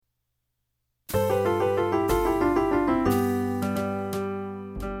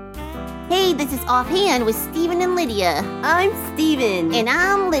this is Offhand with Steven and Lydia. I'm Steven. And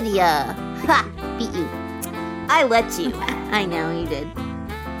I'm Lydia. Ha! Beat you. I let you. I know, you did.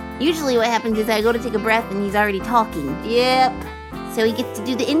 Usually what happens is I go to take a breath and he's already talking. Yep. So he gets to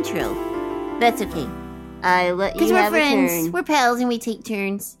do the intro. That's okay. I let you Because have we're friends, a turn. we're pals, and we take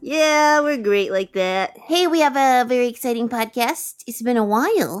turns. Yeah, we're great like that. Hey, we have a very exciting podcast. It's been a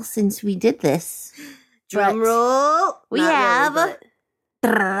while since we did this. Drum But roll. We Not have... really,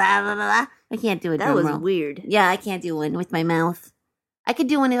 I can't do a that drum was roll. weird. Yeah, I can't do one with my mouth. I could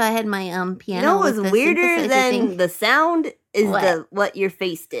do one if I had my piano. You know what's with the weirder synthesizer than thing? the sound is what your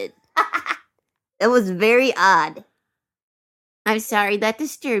face did. It was very odd. I'm sorry that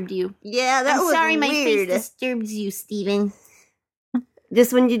disturbed you. Yeah, that I'm was sorry weird. my face disturbs you, Steven.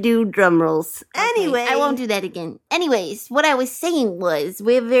 Just when you do drum rolls. Okay, Anyway. I won't do that again. Anyways, what I was saying was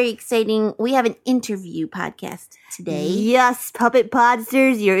we have we have an interview podcast today. Yes, Puppet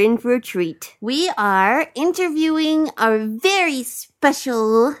Podsters, you're in for a treat. We are interviewing our very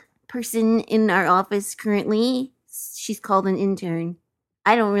special person in our office currently. She's called an intern.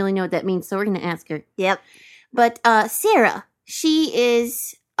 I don't really know what that means, so we're going to ask her. Yep. But Sarah, she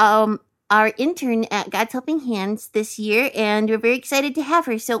is our intern at God's Helping Hands this year, and we're very excited to have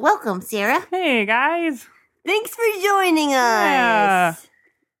her. So welcome, Sarah. Hey, guys. Thanks for joining us. Yeah.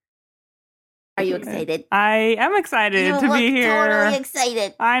 Are you excited? I am excited You to look be here. totally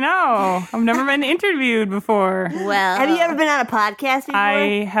excited. I know. I've never been interviewed before. Well, Have you ever been on a podcast before?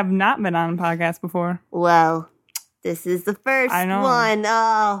 I have not been on a podcast before. Well, this is the first I know. one.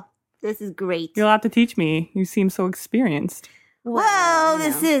 Oh, this is great. You'll have to teach me. You seem so experienced. Well, you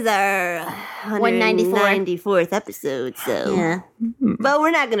this know. is our 194th episode, so. Yeah. But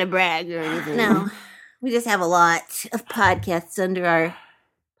we're not going to brag or anything. No, we just have a lot of podcasts under our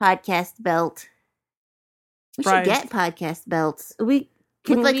podcast belt. We should Right. get podcast belts We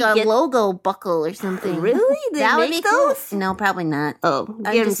can with like we a get... logo buckle or something. Really? They That would make be cool. those? No, probably not. Oh, I'm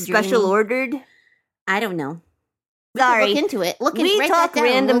get them just special dreaming. ordered? I don't know. We could Sorry. look into it. We write talk that down.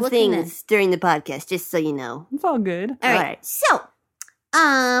 random We'll look into it. things during the podcast, just so you know. It's all good. All right. So,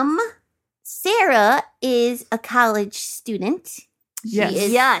 Sarah is a college student. She Yes.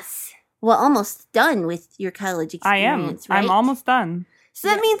 is, Yes. well, almost done with your college I am. experience, right? I'm almost done. So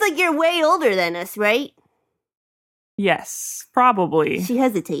that means like you're way older than us, right? Yes, probably. She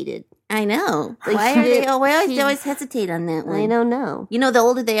hesitated. I know. Like, Why she are they? did- Oh, why she- always hesitate on that one? I don't know. You know, the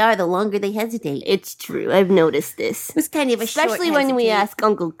older they are, the longer they hesitate. It's true. I've noticed this. It was kind of a short Especially when we hesitate. ask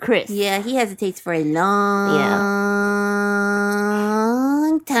Uncle Chris. Yeah, he hesitates for a long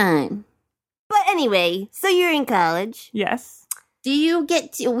time. But anyway, so you're in college. Yes. Do you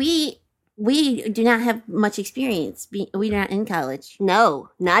get to? We do not have much experience. We're not in college. No,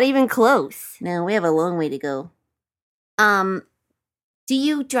 not even close. No, we have a long way to go. Do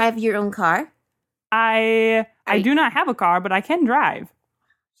you drive your own car? I do not have a car, but I can drive.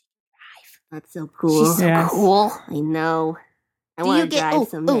 That's so cool. She's so Yes. cool. I know. I Do want you to get drive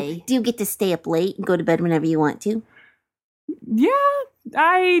someday. do you get to stay up late and go to bed whenever you want to? Yeah,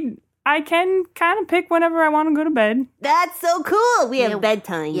 I can kind of pick whenever I want to go to bed. That's so cool. We have Yeah.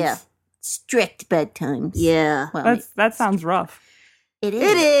 bedtimes. Yeah. Strict bedtimes. Yeah. Well, That sounds rough. it is.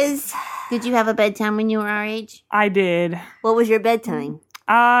 It is. Did you have a bedtime when you were our age? I did. What was your bedtime?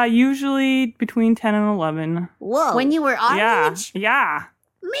 Usually between 10 and 11. Whoa. When you were our Yeah. age? Yeah.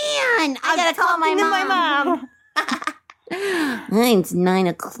 Man, I I'm gotta call my talking to mom. Mine's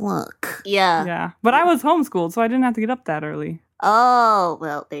 9:00. Yeah. Yeah. But I was homeschooled, so I didn't have to get up that early. Oh,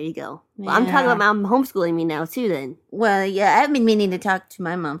 well, there you go. Well, I'm talking Yeah. about mom homeschooling me now, too, then. Well, yeah, I've been meaning to talk to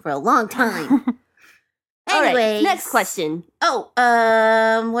my mom for a long time. All right, Anyways. next question. Oh,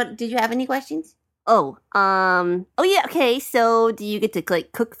 what did you have any questions? Oh, yeah, okay, so do you get to,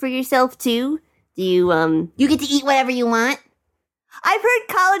 like, cook for yourself, too? Do you, You get to eat whatever you want. I've heard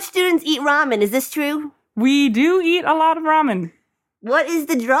college students eat ramen. Is this true? We do eat a lot of ramen What is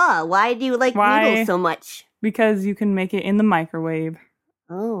the draw? Why do you like Why? noodles so much? because you can make it in the microwave.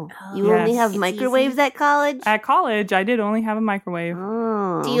 Oh, Oh, you only yes. have It's microwaves easy. at college? At college, I did only have a microwave.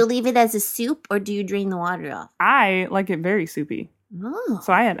 Oh. Do you leave it as a soup or do you drain the water off? I like it very soupy, Oh,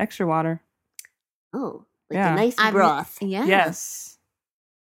 so I had extra water. Oh, like Yeah. a nice I'm- broth. Yeah. Yes.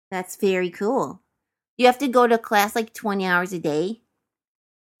 That's very cool. You have to go to class like 20 hours a day.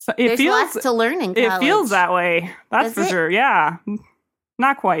 So it There's feels lots to learn in college. it feels that way. That's Does for it? sure. Yeah.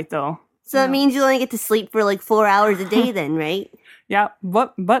 Not quite though. So that No. means you only get to sleep for like 4 hours a day then, right? Yeah,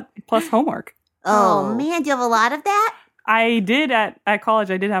 but plus homework. Oh, man, do you have a lot of that? I did at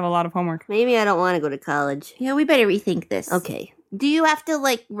college. I did have a lot of homework. Maybe I don't want to go to college. Yeah, we better rethink this. Okay. Do you have to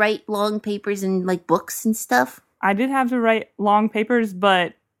like write long papers and like books and stuff? I did have to write long papers,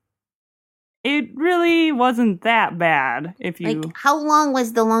 but It really wasn't that bad. If you Like, how long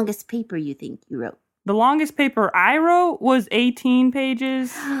was the longest paper you think you wrote? The longest paper I wrote was 18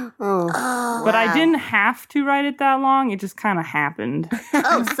 pages, Oh, but I wow. didn't have to write it that long. It just kind of happened.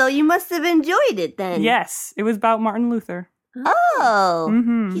 Oh, so you must have enjoyed it then. Yes, it was about Martin Luther. Oh.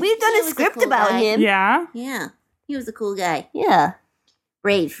 Hmm We've done He a was a script cool about guy. him. Yeah. Yeah, he was a cool guy. Yeah.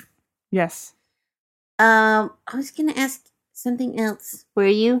 Brave. Yes. I was gonna ask something else. Were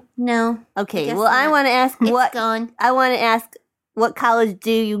you? No, I Okay. guess Well, I not. want to ask it's gone. what college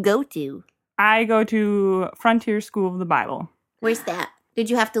do you go to? I go to Frontier School of the Bible. Where's that? Did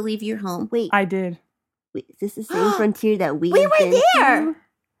you have to leave your home? Wait, I did. is this the same frontier that we We have were been there. to?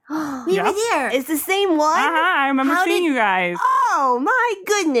 We Yep. were there. It's the same one? I remember How seeing did- you guys. Oh, my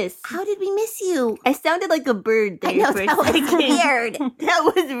goodness. How did we miss you? I sounded like a bird there I know for that a was second. weird.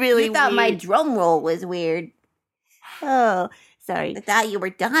 That was really You thought my weird. drum roll was weird. Oh, sorry. I thought you were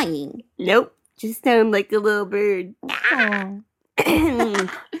dying. Nope. Just sound like a little bird. Oh.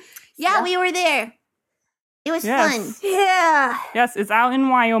 Yeah, we were there. It was Yes. fun. Yeah. Yes, it's out in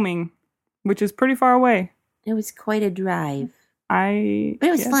Wyoming, which is pretty far away. It was quite a drive, But but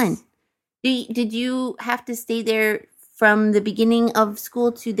it was fun. Did you have to stay there from the beginning of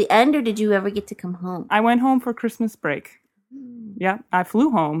school to the end, or did you ever get to come home? I went home for Christmas break. Yeah, I flew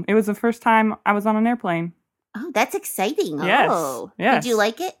home. It was the first time I was on an airplane. Oh, that's exciting. Yes. Oh. Yes. Did you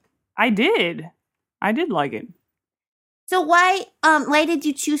like it? I did. I did like it. So why did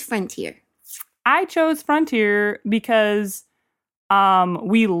you choose Frontier? I chose Frontier because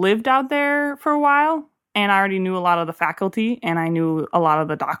we lived out there for a while, and I already knew a lot of the faculty, and I knew a lot of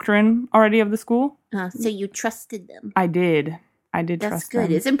the doctrine already of the school. So you trusted them. I did. I did That's trust good.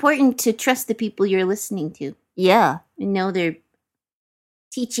 them. It's important to trust the people you're listening to Yeah. and know they're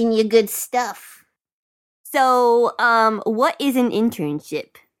teaching you good stuff. So, what is an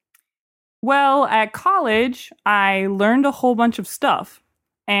internship? Well, at college, I learned a whole bunch of stuff.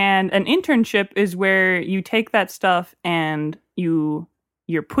 And an internship is where you take that stuff and you're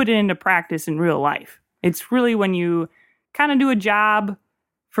put it into practice in real life. It's really when you kind of do a job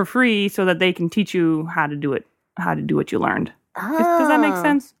for free so that they can teach you how to do what you learned. Does that make Oh.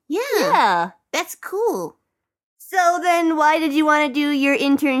 sense? Yeah. That's cool. So then why did you want to do your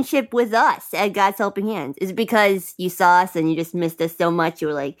internship with us at God's Helping Hands? Is it because you saw us and you just missed us so much? You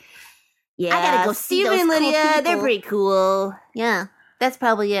were like, yeah, I gotta go see Steven those and cool Lydia, they're people." pretty cool. Yeah, that's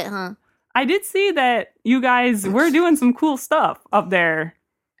probably it, huh? I did see that you guys were doing some cool stuff up there.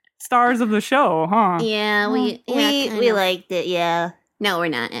 Stars of the show, huh? Yeah, we We liked it, yeah. No, we're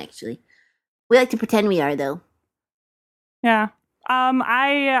not actually. We like to pretend we are, though. Yeah.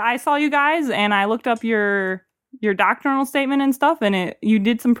 I saw you guys and I looked up your doctrinal statement and stuff, and you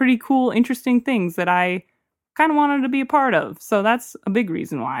did some pretty cool, interesting things that I kind of wanted to be a part of. So that's a big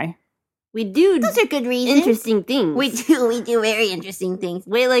reason why. We do Those are good reasons. interesting things. We do very interesting things.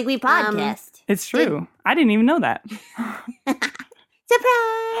 Wait, like we podcast. It's true. I didn't even know that.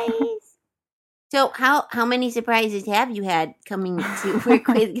 Surprise! So, how many surprises have you had coming to work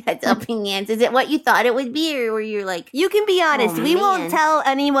with God's Helping Hands? Is it what you thought it would be, or were you like, You can be honest. Oh, we man. won't tell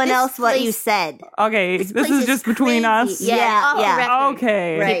anyone This else what you place- said. Okay, This this place is just between crazy. us. Yeah, off the yeah. record.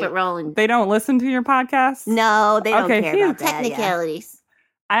 Okay. Right. Keep it rolling. They don't listen to your podcast? No, they don't Okay, care phew. about that. Yeah. Technicalities.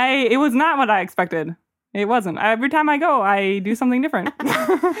 It was not what I expected. It wasn't. Every time I go, I do something different.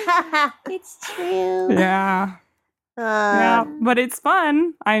 It's true. Yeah. Yeah. But it's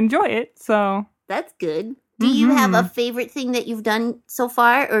fun. I enjoy it. So That's good. Do you have a Mhm. favorite thing that you've done so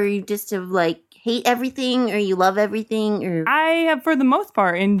far, or you just have like hate everything, or you love everything, or I have, for the most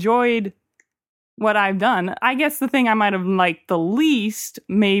part, enjoyed what I've done. I guess the thing I might have liked the least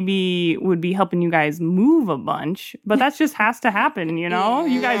maybe would be helping you guys move a bunch, but that just has to happen, you know?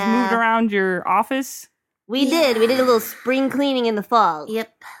 You guys Yeah. moved around your office, We did. We did a little spring cleaning in the fall.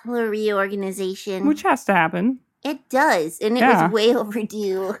 yep, a little reorganization. which has to happen. It does, and it Yeah. was way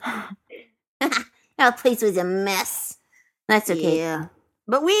overdue. That place was a mess. That's okay. Yeah.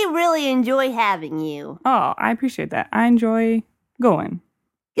 But we really enjoy having you. Oh, I appreciate that. I enjoy going.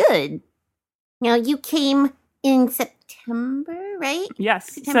 Good. Now you came in September, right?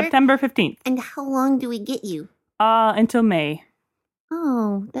 Yes, September? September 15th. And how long do we get you? Until May.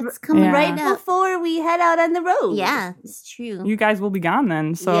 Oh, that's coming Yeah. right up. Before we head out on the road. Yeah, it's true. You guys will be gone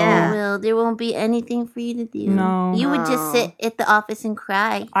then, so Yeah. Well, there won't be anything for you to do. No. You would just Oh. sit at the office and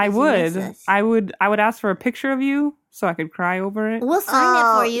cry. I 'cause you miss would. us. I would ask for a picture of you so I could cry over it. We'll sign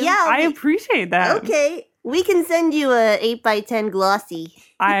it for you. Yeah. I appreciate that. Okay. We can send you a 8x10 glossy.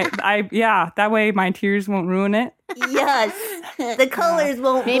 Yeah, that way my tears won't ruin it. Yes. The colors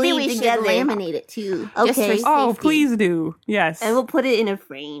won't Maybe bleed we should together. laminate it too. Okay. Just for Oh, safety. please do. Yes. And we'll put it in a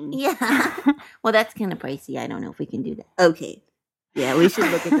frame. Yeah. Well, that's kind of pricey. I don't know if we can do that. Okay. Yeah, we should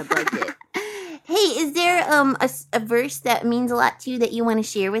look at the budget. Hey, is there a verse that means a lot to you that you want to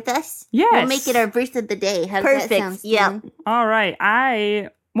share with us? Yes. We'll make it our verse of the day. How does that Perfect. sound? Yeah. Steven? All right.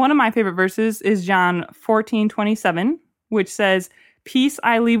 One of my favorite verses is John 14:27, which says, "Peace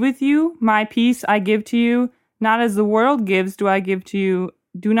I leave with you, my peace I give to you. Not as the world gives do I give to you.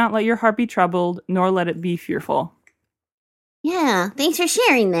 Do not let your heart be troubled, nor let it be fearful." Yeah. Thanks for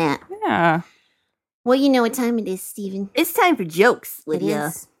sharing that. Yeah. Well, you know what time it is, Steven. It's time for jokes, It Lydia.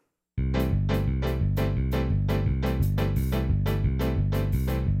 is.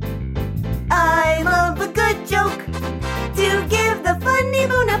 I love a good joke to give the funny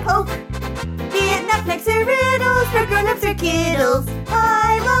bone a poke. Be it knickknacks or riddles for grown-ups or kiddles.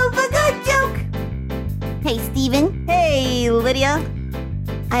 I love a good joke. Hey, Steven, Hey, Lydia.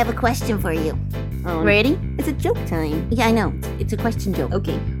 I have a question for you. Oh, Ready? It's a joke time. Yeah, I know. It's a question joke.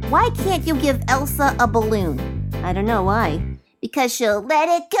 Okay. Why can't you give Elsa a balloon? I don't know why. Because she'll let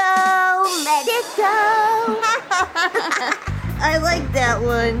it go, let it go. I like that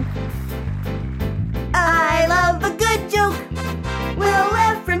one. I love a good joke. We'll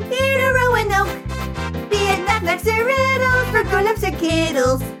laugh from here to Roanoke. Be it knickknacks or riddles for grown-ups or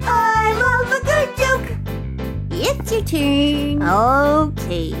kiddles. I love a good joke. It's your turn.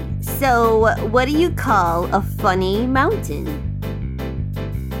 Okay, so what do you call a funny mountain?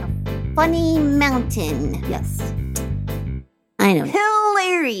 Funny mountain. Yes. I know.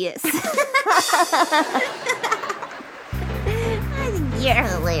 Hilarious. I think you're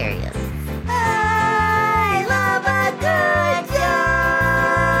hilarious. I love a good joke.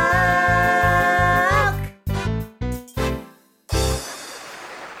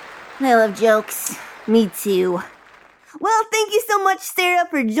 I love jokes. Me too. Well, thank you so much, Sarah,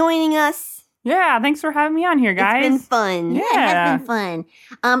 for joining us. Yeah, thanks for having me on here, guys. It's been fun. Yeah. It has been fun.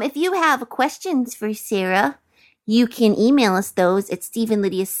 If you have questions for Sarah, you can email us those at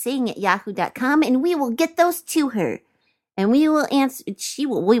StephenLydiaSing@yahoo.com, and we will get those to her. And we will answer.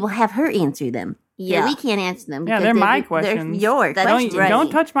 We will have her answer them. Yeah. We can't answer them. Yeah, because they're my They're questions. your That's questions. right.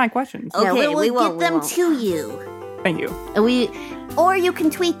 Don't touch my questions. Oh. Okay, we'll we get won't, we them won't. to you. Thank you. And or you can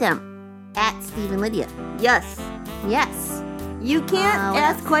tweet them at Stephen Lydia. Yes. Yes. You can't what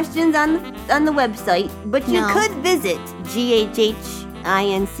ask else? questions on the website, but you No. could visit ghhinc.org.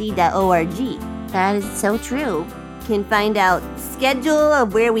 That is so true. Can find out schedule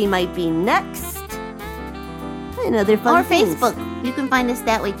of where we might be next and other fun Or things. Facebook. You can find us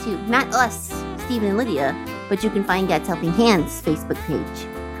that way too. Not us, Stephen and Lydia, but you can find God's Helping Hands Facebook page.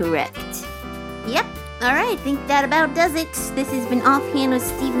 Correct. Yep. All right. Think that about does it. This has been Offhand with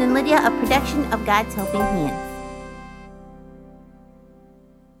Stephen and Lydia, a production of God's Helping Hands.